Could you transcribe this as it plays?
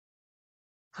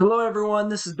Hello, everyone.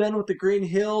 This is Ben with the Green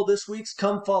Hill. This week's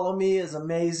Come Follow Me is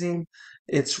amazing.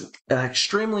 It's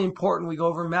extremely important. We go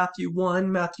over Matthew 1,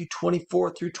 Matthew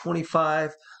 24 through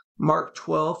 25, Mark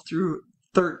 12 through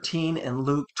 13, and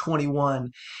Luke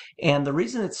 21. And the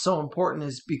reason it's so important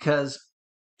is because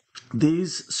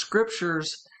these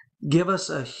scriptures give us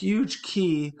a huge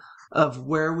key of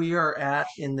where we are at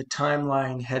in the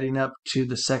timeline heading up to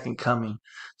the second coming.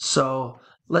 So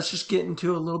let's just get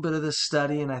into a little bit of this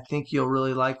study, and I think you'll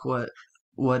really like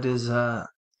what is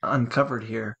uncovered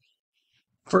here.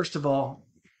 First of all,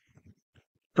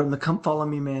 from the Come Follow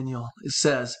Me manual, it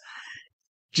says,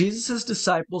 Jesus'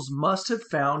 disciples must have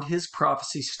found his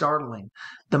prophecy startling.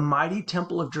 The mighty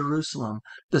temple of Jerusalem,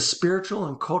 the spiritual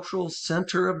and cultural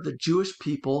center of the Jewish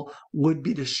people, would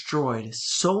be destroyed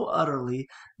so utterly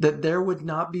that there would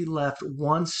not be left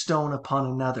one stone upon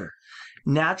another.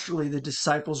 Naturally, the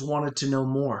disciples wanted to know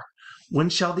more. When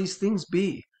shall these things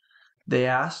be? They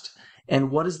asked, and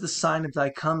what is the sign of thy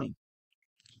coming?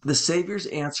 The Savior's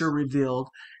answer revealed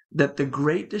that the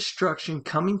great destruction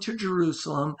coming to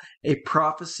Jerusalem, a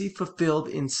prophecy fulfilled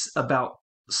in about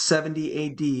 70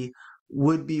 AD,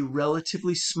 would be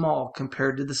relatively small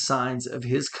compared to the signs of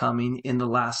his coming in the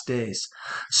last days.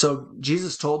 So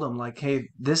Jesus told them, like, hey,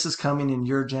 this is coming in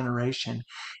your generation.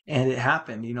 And it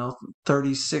happened,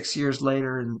 36 years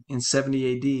later in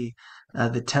 70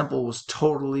 AD, the temple was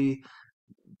totally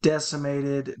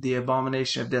decimated. The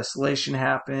abomination of desolation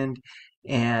happened,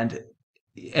 and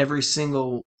every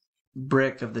single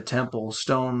brick of the temple,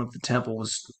 stone of the temple,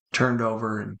 was turned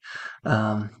over,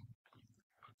 um,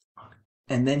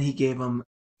 and then he gave them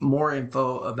more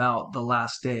info about the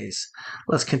last days.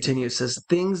 Let's continue. It says,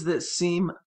 things that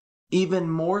seem even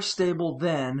more stable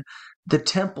than the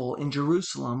temple in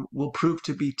Jerusalem will prove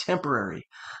to be temporary.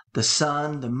 The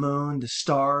sun, the moon, the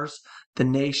stars, the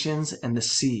nations, and the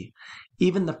sea.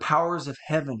 Even the powers of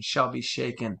heaven shall be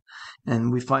shaken.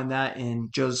 And we find that in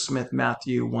Joseph Smith,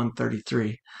 Matthew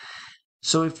 133.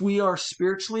 So if we are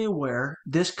spiritually aware,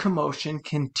 this commotion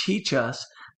can teach us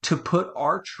to put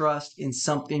our trust in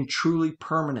something truly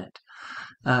permanent.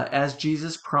 As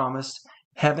Jesus promised,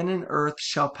 heaven and earth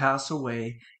shall pass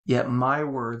away, yet my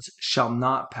words shall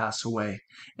not pass away.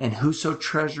 And whoso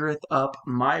treasureth up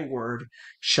my word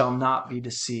shall not be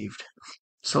deceived.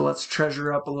 So let's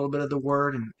treasure up a little bit of the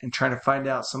word and try to find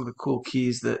out some of the cool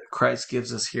keys that Christ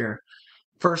gives us here.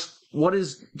 First, what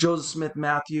is Joseph Smith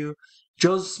Matthew?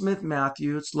 Joseph Smith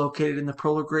Matthew, it's located in the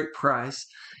Pearl of Great Price.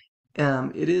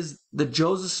 It is the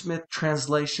Joseph Smith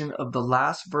translation of the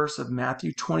last verse of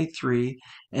Matthew 23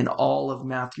 and all of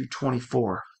Matthew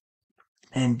 24.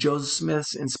 And Joseph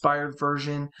Smith's inspired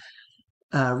version,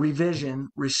 revision,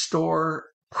 restore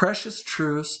precious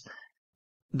truths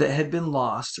that had been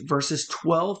lost. Verses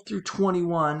 12 through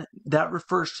 21, that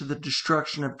refers to the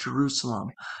destruction of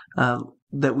Jerusalem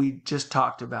that we just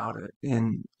talked about it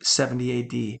in 70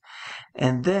 AD.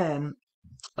 And then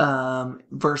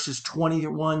verses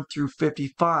 21 through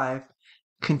 55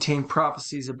 contain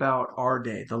prophecies about our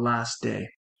day, the last day.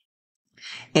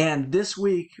 And this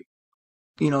week,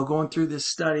 going through this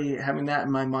study, having that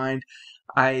in my mind,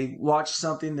 I watched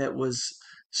something that was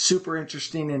super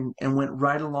interesting and went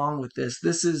right along with this.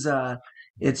 This is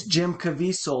it's Jim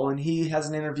Caviezel, and he has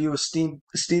an interview with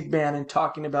Steve Bannon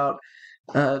talking about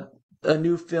uh, a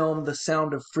new film, The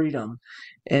Sound of Freedom.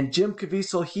 And Jim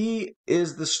Caviezel, he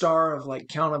is the star of like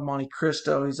Count of Monte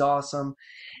Cristo. He's awesome,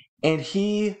 and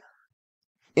he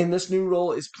in this new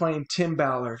role is playing Tim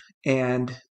Ballard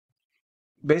and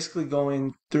basically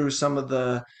going through some of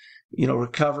the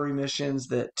recovery missions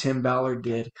that Tim Ballard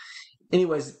did.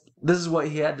 Anyways, this is what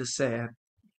he had to say.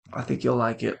 I think you'll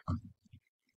like it.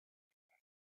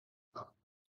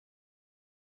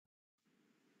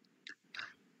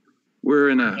 We're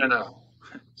in I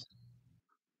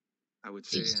would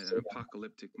say, an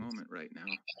apocalyptic moment right now.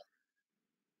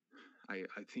 I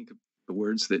think of the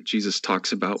words that Jesus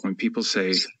talks about when people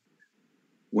say,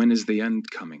 when is the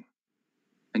end coming?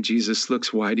 And Jesus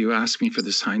looks, why do you ask me for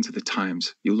the signs of the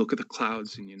times? You look at the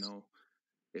clouds and you know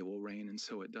it will rain, and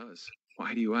so it does.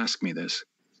 Why do you ask me this?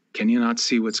 Can you not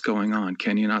see what's going on?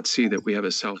 Can you not see that we don't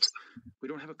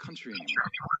have a country anymore?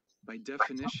 By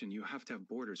definition, you have to have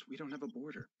borders. We don't have a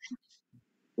border.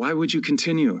 Why would you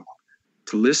continue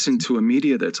to listen to a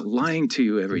media that's lying to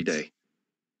you every day?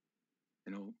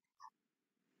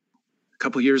 A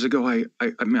couple of years ago,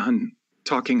 I'm on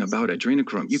talking about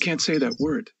adrenochrome. You can't say that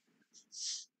word.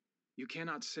 You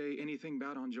cannot say anything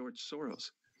bad on George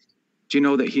Soros. Do you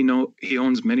know that he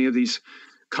owns many of these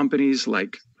companies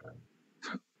like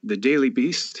the Daily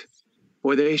Beast?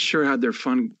 Boy, they sure had their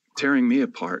fun tearing me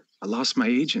apart. I lost my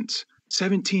agents.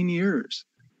 17 years.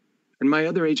 and my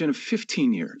other agent of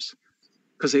 15 years,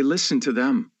 because they listened to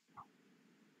them.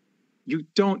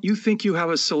 You think you have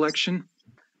a selection?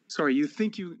 Sorry, you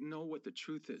think you know what the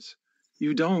truth is.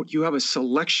 You don't. You have a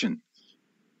selection.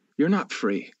 You're not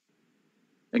free.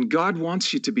 And God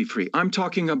wants you to be free. I'm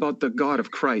talking about the God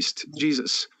of Christ,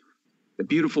 Jesus, the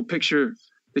beautiful picture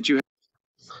that you have.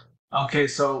 Okay,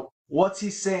 so what's he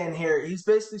saying here? He's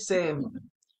basically saying,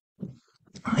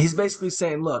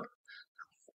 look,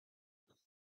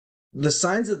 the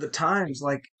signs of the times,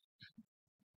 like,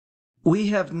 we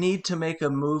have need to make a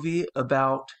movie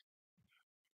about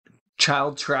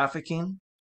child trafficking.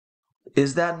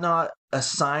 Is that not a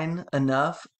sign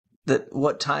enough that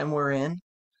what time we're in?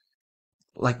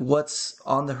 Like, what's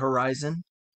on the horizon?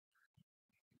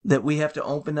 That we have to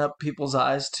open up people's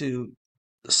eyes to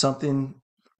something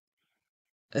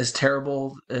as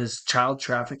terrible as child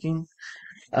trafficking.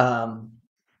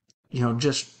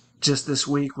 Just this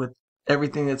week with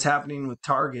everything that's happening with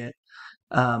Target,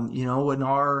 when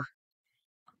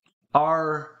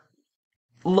our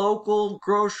local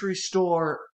grocery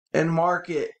store and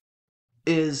market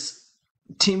is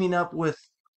teaming up with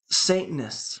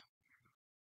Satanists.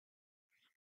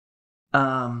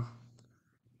 When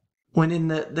in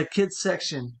the kids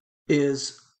section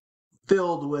is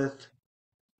filled with,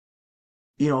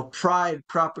 pride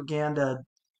propaganda,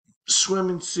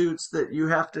 swimming suits that you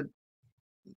have to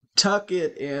tuck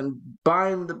it and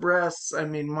bind the breasts. I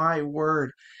mean, my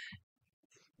word,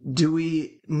 do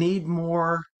we need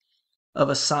more of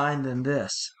a sign than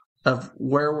this of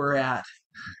where we're at?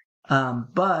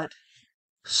 But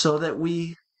so that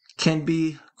we can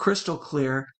be crystal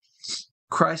clear,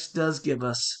 Christ does give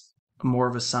us more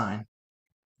of a sign.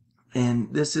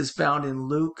 And this is found in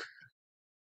Luke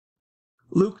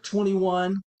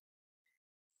 21,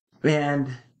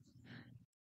 and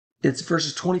it's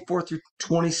verses 24 through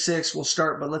 26. We'll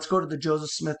start, but let's go to the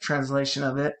Joseph Smith translation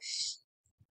of it.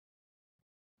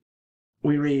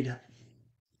 We read,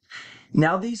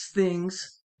 "Now these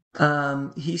things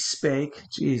he spake."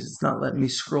 Jeez, it's not letting me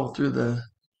scroll through the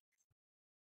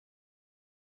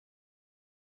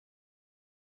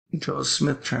Joseph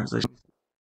Smith translation.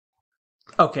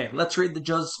 Okay, let's read the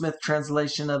Joseph Smith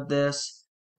translation of this.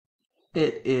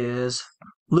 It is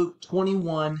Luke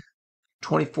 21,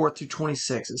 24 through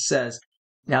 26. It says,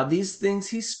 "Now these things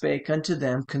he spake unto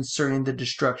them concerning the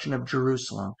destruction of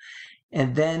Jerusalem.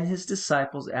 And then his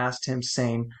disciples asked him,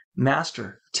 saying,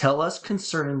 Master, tell us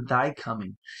concerning thy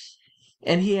coming.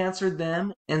 And he answered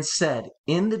them and said,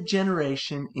 In the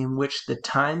generation in which the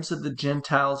times of the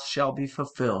Gentiles shall be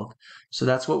fulfilled." So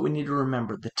that's what we need to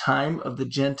remember. The time of the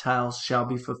Gentiles shall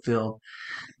be fulfilled.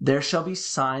 "There shall be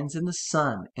signs in the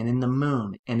sun and in the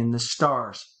moon and in the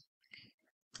stars,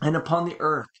 and upon the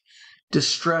earth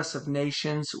distress of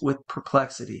nations with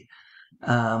perplexity,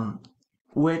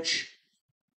 with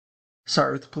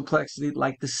perplexity,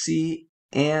 like the sea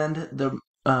and the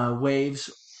waves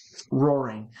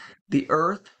roaring. The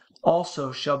earth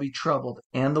also shall be troubled,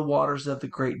 and the waters of the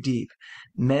great deep.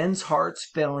 Men's hearts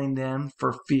failing them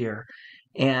for fear,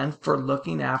 and for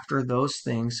looking after those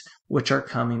things which are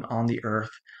coming on the earth,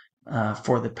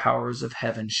 for the powers of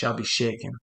heaven shall be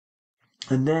shaken."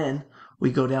 And then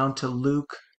we go down to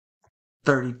Luke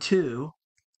 32.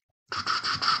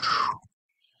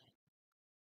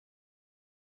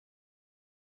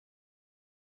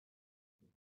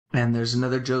 And there's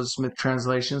another Joseph Smith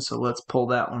translation, so let's pull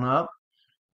that one up.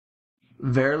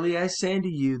 "Verily I say unto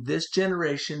you, this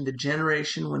generation, the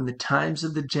generation when the times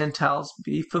of the Gentiles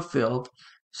be fulfilled,"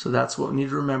 so that's what we need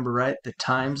to remember, right? The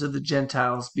times of the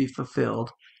Gentiles be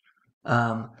fulfilled,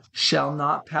 "shall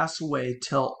not pass away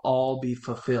till all be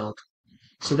fulfilled."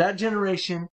 So that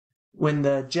generation, when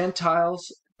the Gentiles,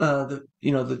 the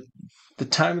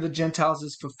time of the Gentiles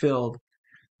is fulfilled,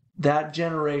 that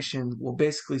generation will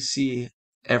basically see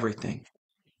everything.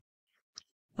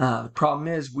 The problem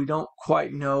is we don't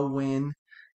quite know when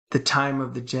the time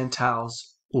of the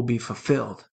Gentiles will be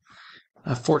fulfilled.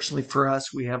 Fortunately for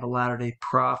us, we have a Latter-day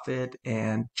Prophet,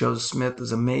 and Joseph Smith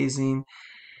is amazing.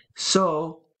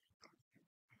 So,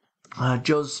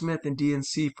 Joseph Smith in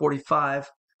D&C 45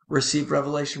 received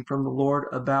revelation from the Lord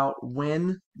about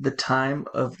when the time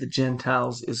of the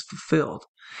Gentiles is fulfilled.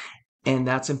 And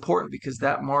that's important because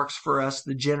that marks for us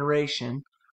the generation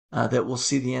that will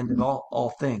see the end of all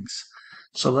things.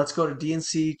 So let's go to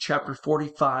D&C chapter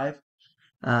 45.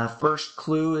 First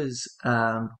clue is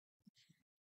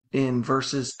in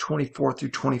verses 24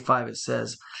 through 25. It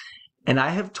says, "And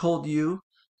I have told you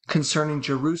concerning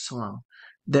Jerusalem,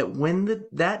 that when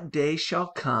that day shall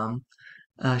come,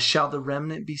 shall the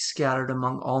remnant be scattered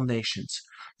among all nations."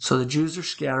 So the Jews are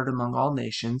scattered among all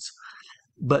nations,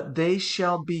 "but they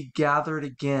shall be gathered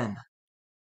again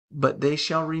but they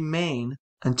shall remain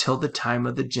until the time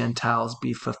of the Gentiles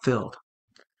be fulfilled.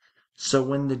 So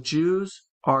when the Jews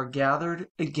are gathered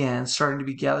again, starting to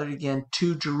be gathered again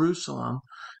to Jerusalem,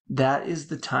 that is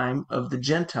the time of the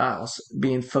Gentiles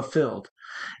being fulfilled.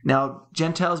 Now,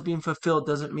 Gentiles being fulfilled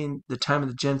doesn't mean the time of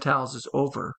the Gentiles is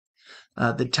over.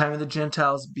 The time of the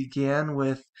Gentiles began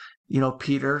with,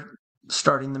 Peter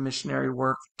starting the missionary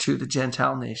work to the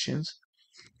Gentile nations.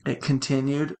 It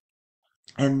continued.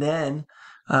 And then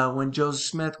when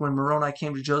Moroni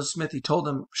came to Joseph Smith, he told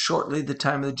him shortly the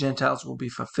time of the Gentiles will be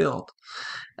fulfilled.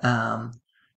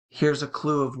 Here's a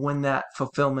clue of when that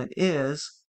fulfillment is.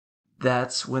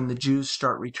 That's when the Jews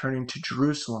start returning to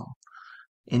Jerusalem.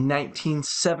 In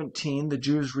 1917, the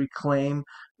Jews reclaim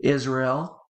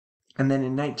Israel. And then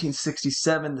in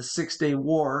 1967, the Six-Day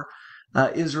War,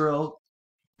 Israel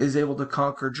is able to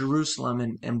conquer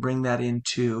Jerusalem and bring that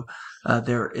into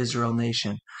their Israel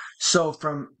nation. So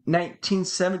from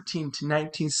 1917 to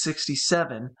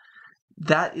 1967,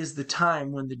 that is the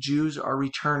time when the Jews are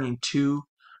returning to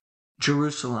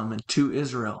Jerusalem and to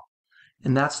Israel.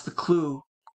 And that's the clue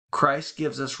Christ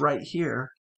gives us right here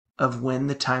of when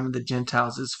the time of the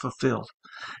Gentiles is fulfilled.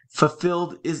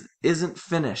 Fulfilled isn't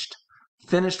finished.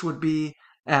 Finished would be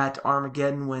at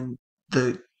Armageddon when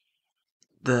the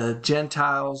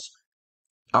Gentiles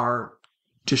are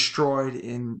destroyed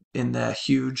in the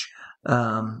huge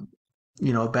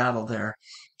battle there.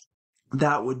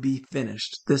 That would be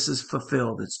finished. This is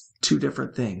fulfilled. It's two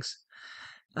different things.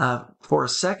 For a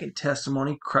second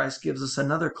testimony, Christ gives us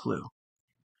another clue,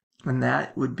 and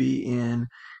that would be in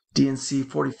D&C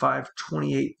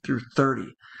 45:28 through 30.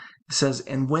 It says,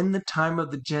 "And when the time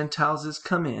of the Gentiles is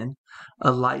come in,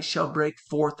 a light shall break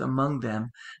forth among them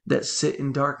that sit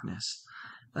in darkness."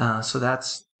 So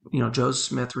that's, Joseph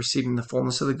Smith receiving the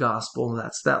fullness of the gospel.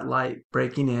 That's that light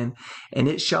breaking in. "And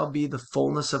it shall be the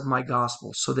fullness of my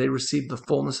gospel." So they receive the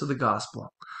fullness of the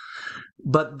gospel.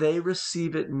 "But they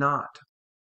receive it not,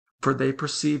 for they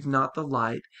perceive not the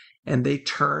light, and they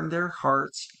turn their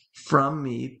hearts from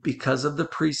me because of the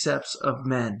precepts of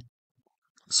men."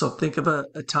 So think of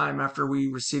a time after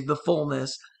we received the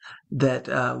fullness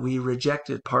that we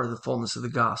rejected part of the fullness of the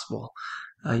gospel.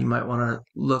 You might want to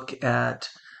look at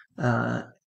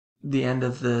the end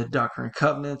of the Doctrine and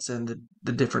Covenants and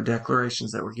the different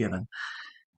declarations that were given.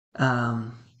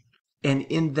 "And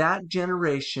in that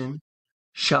generation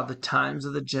shall the times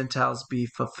of the Gentiles be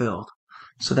fulfilled."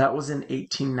 So that was in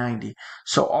 1890.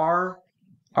 So our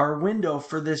window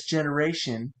for this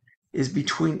generation is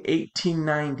between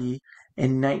 1890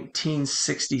 and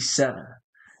 1967.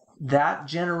 That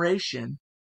generation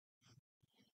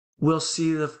will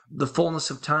see the fullness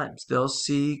of times. They'll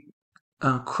see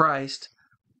Christ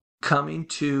coming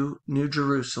to New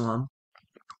Jerusalem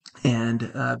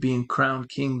and being crowned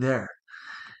king there.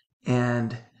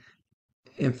 And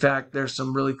in fact, there's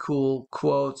some really cool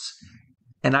quotes,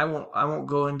 and I won't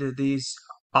go into these.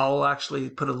 I'll actually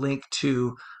put a link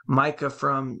to Micah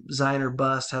from Zion or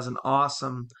Bust, has an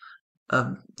awesome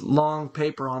long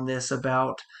paper on this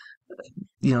about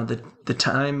the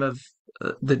time of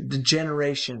the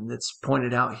generation that's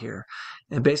pointed out here.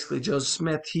 And basically Joseph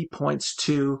Smith, he points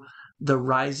to the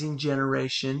rising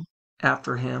generation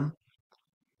after him.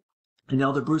 And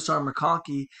Elder Bruce R.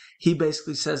 McConkie, he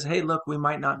basically says, hey, look, we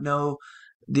might not know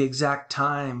the exact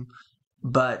time,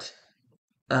 but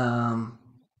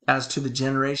as to the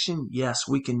generation, yes,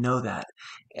 we can know that.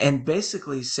 And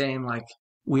basically saying, like,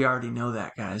 we already know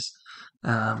that, guys.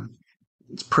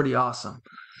 It's pretty awesome.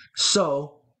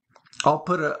 So I'll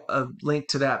put a link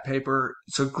to that paper.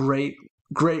 It's a great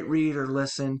read or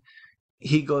listen.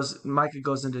 Micah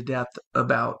goes into depth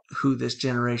about who this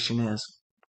generation is.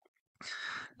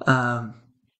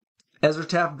 Ezra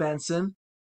Taft Benson.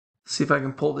 See if I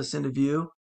can pull this into view.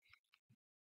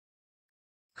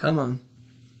 Come on.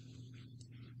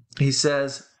 He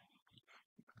says,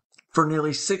 for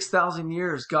nearly 6,000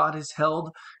 years, God has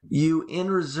held you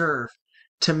in reserve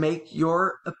to make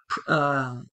your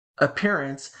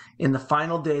appearance in the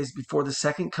final days before the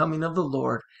second coming of the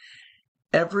Lord.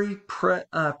 Every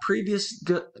previous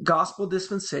gospel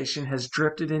dispensation has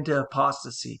drifted into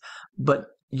apostasy, but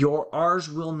ours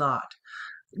will not.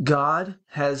 God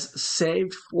has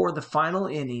saved for the final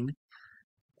inning.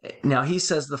 Now, he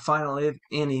says the final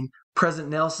inning.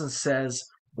 President Nelson says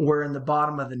we're in the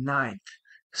bottom of the ninth.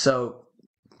 So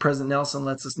President Nelson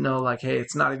lets us know, like, hey,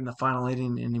 it's not even the final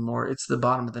inning anymore. It's the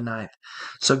bottom of the ninth.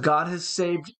 So God has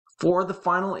saved for the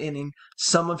final inning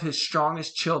some of his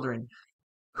strongest children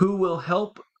who will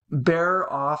help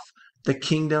bear off the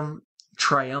kingdom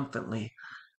triumphantly.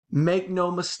 Make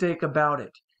no mistake about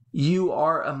it. You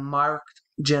are a marked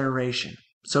generation.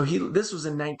 So this was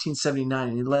in 1979,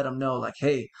 and he let them know, like,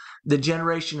 hey, the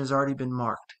generation has already been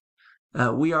marked.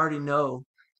 We already know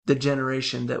the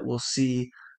generation that will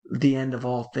see the end of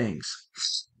all things.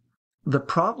 The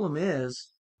problem is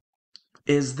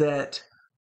that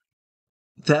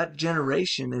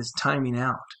generation is timing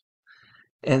out.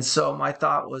 And so my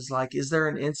thought was like, is there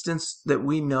an instance that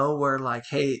we know where, like,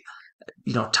 hey,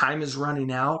 time is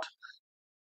running out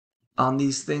on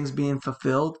these things being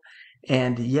fulfilled?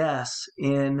 And yes,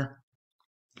 in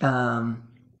the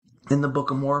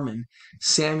Book of Mormon,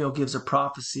 Samuel gives a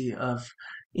prophecy of,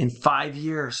 in 5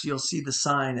 years, you'll see the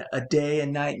sign, a day, a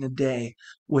night, and a day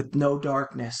with no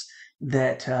darkness,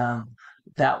 that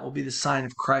will be the sign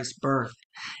of Christ's birth.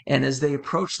 And as they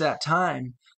approach that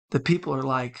time, the people are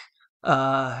like,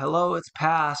 hello, it's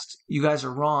past. You guys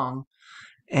are wrong.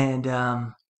 And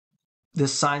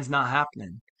this sign's not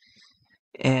happening.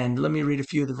 And let me read a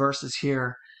few of the verses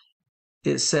here.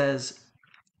 It says,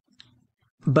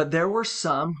 but there were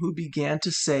some who began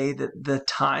to say that the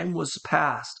time was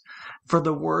past for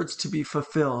the words to be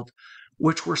fulfilled,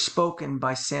 which were spoken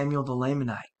by Samuel the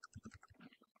Lamanite.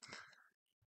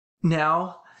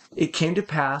 Now it came to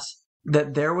pass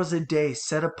that there was a day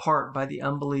set apart by the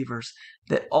unbelievers,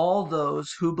 that all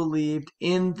those who believed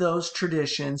in those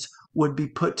traditions would be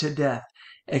put to death,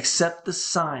 except the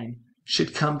sign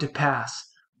should come to pass,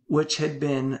 which had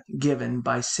been given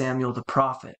by Samuel the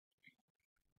prophet.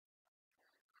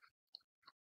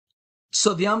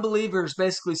 So the unbelievers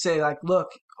basically say, like, look,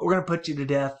 we're going to put you to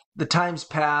death. The time's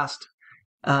past.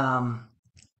 And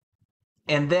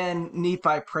then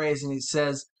Nephi prays, and he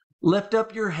says, lift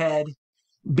up your head,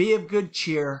 be of good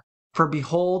cheer, for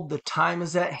behold, the time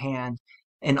is at hand.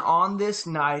 And on this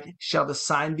night shall the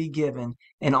sign be given,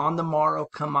 and on the morrow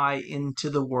come I into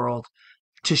the world,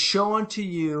 to show unto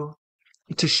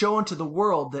the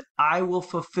world that I will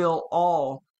fulfill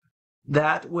all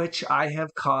that which I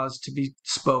have caused to be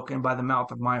spoken by the mouth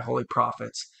of my holy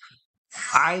prophets.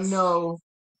 I know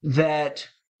that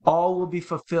all will be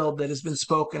fulfilled that has been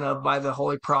spoken of by the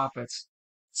holy prophets.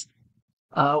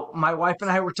 My wife and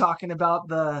I were talking about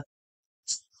the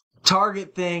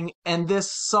Target thing, and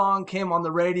this song came on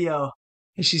the radio,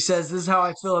 and she says, this is how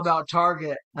I feel about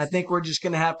Target. I think we're just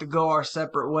going to have to go our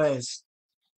separate ways.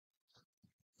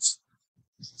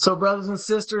 So, brothers and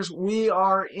sisters, we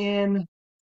are in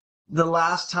the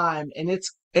last time, and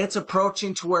it's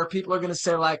approaching to where people are going to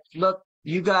say, like, look,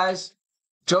 you guys,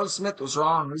 Joseph Smith was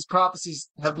wrong. These prophecies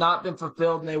have not been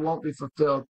fulfilled, and they won't be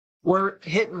fulfilled. We're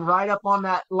hitting right up on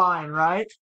that line,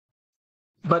 right?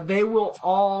 But they will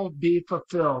all be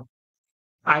fulfilled.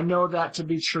 I know that to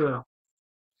be true.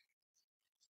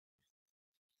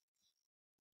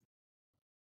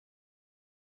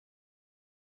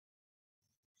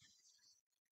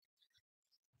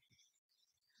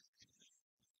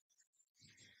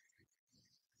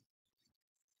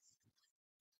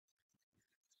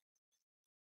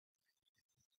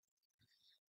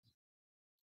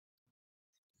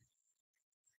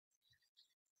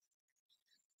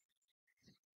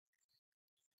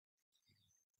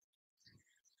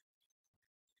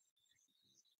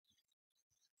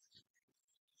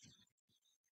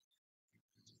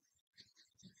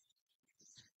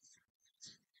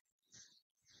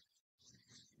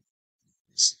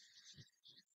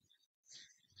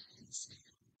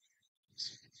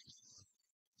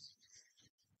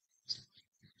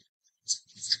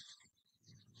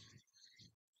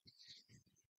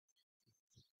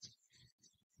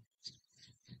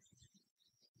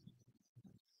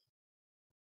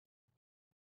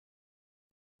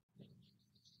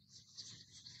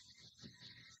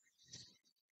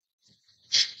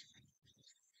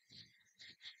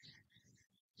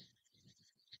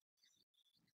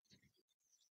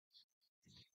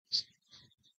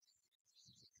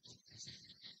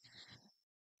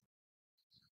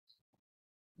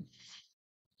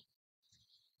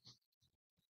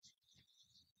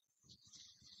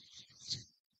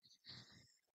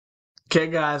 Okay,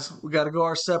 guys, we got to go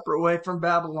our separate way from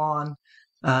Babylon.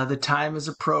 The time is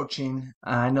approaching.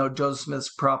 I know Joseph Smith's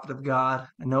a prophet of God.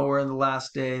 I know we're in the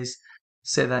last days.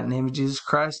 Say that in the name of Jesus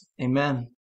Christ. Amen.